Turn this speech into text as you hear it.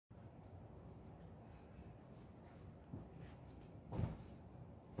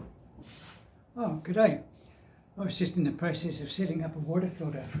Oh, good day. I was just in the process of setting up a water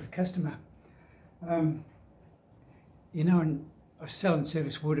filter for a customer. You know, I sell and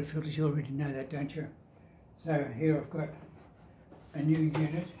service water filters, you already know that, don't you? So here I've got a new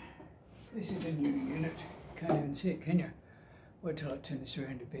unit. This is a new unit. Can't even see it, can you? Wait till I turn this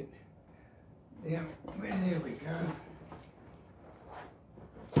around a bit. There we go.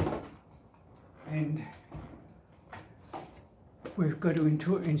 And we've got to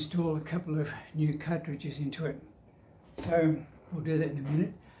install a couple of new cartridges into it. So we'll do that in a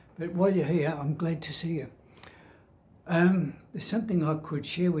minute. But while you're here, I'm glad to see you. There's something I could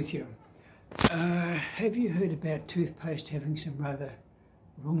share with you. Have you heard about toothpaste having some rather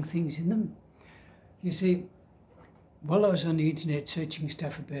wrong things in them? You see, while I was on the internet searching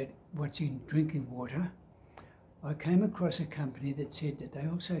stuff about what's in drinking water, I came across a company that said that they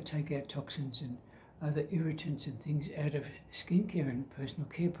also take out toxins and other irritants and things out of skincare and personal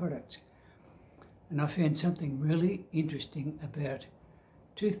care products. And I found something really interesting about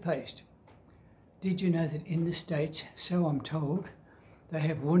toothpaste. Did you know that in the States, so I'm told, they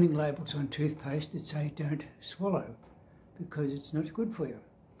have warning labels on toothpaste that say don't swallow because it's not good for you?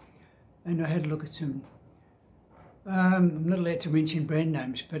 And I had a look at some, I'm not allowed to mention brand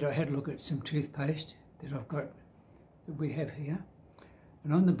names, but I had a look at some toothpaste that I've got, that we have here.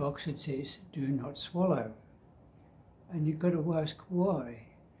 And on the box it says, do not swallow. And you've got to ask why.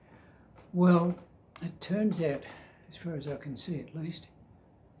 Well, it turns out, as far as I can see at least,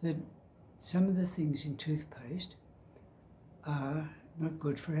 that some of the things in toothpaste are not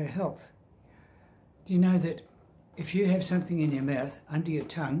good for our health. Do you know that if you have something in your mouth, under your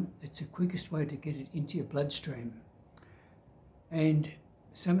tongue, it's the quickest way to get it into your bloodstream? And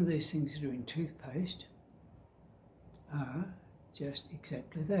some of these things that are in toothpaste are just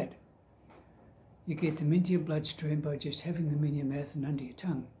exactly that. You get them into your bloodstream by just having them in your mouth and under your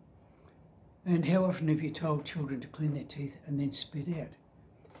tongue. And how often have you told children to clean their teeth and then spit out?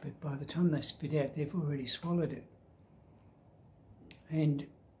 But by the time they spit out, they've already swallowed it. And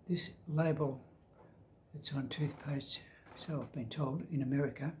this label that's on toothpaste, so I've been told, in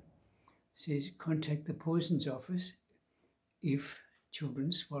America, says contact the poisons office if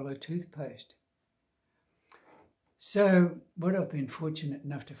children swallow toothpaste. So what I've been fortunate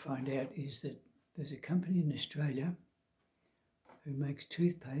enough to find out is that there's a company in Australia who makes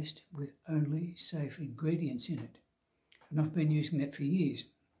toothpaste with only safe ingredients in it. And I've been using that for years.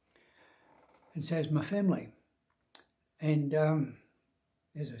 And so has my family. And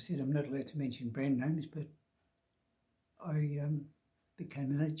as I said, I'm not allowed to mention brand names, but I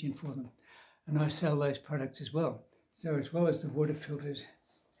became an agent for them. And I sell those products as well. So as well as the water filters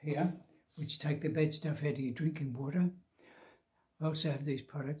here, which take the bad stuff out of your drinking water, I also have these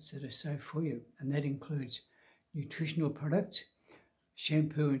products that are safe for you. And that includes nutritional products,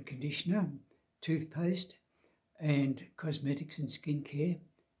 shampoo and conditioner, toothpaste, and cosmetics and skincare,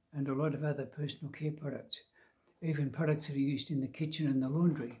 and a lot of other personal care products, even products that are used in the kitchen and the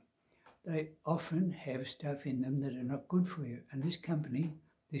laundry. They often have stuff in them that are not good for you. And this company,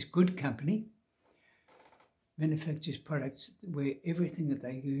 this good company, manufactures products where everything that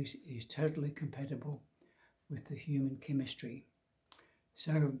they use is totally compatible with the human chemistry.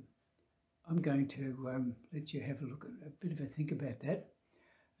 So I'm going to let you have a bit of a think about that.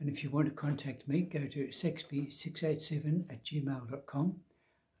 And if you want to contact me, go to sexby687@gmail.com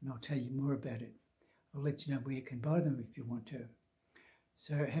and I'll tell you more about it. I'll let you know where you can buy them if you want to.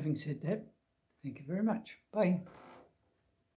 So having said that, thank you very much. Bye.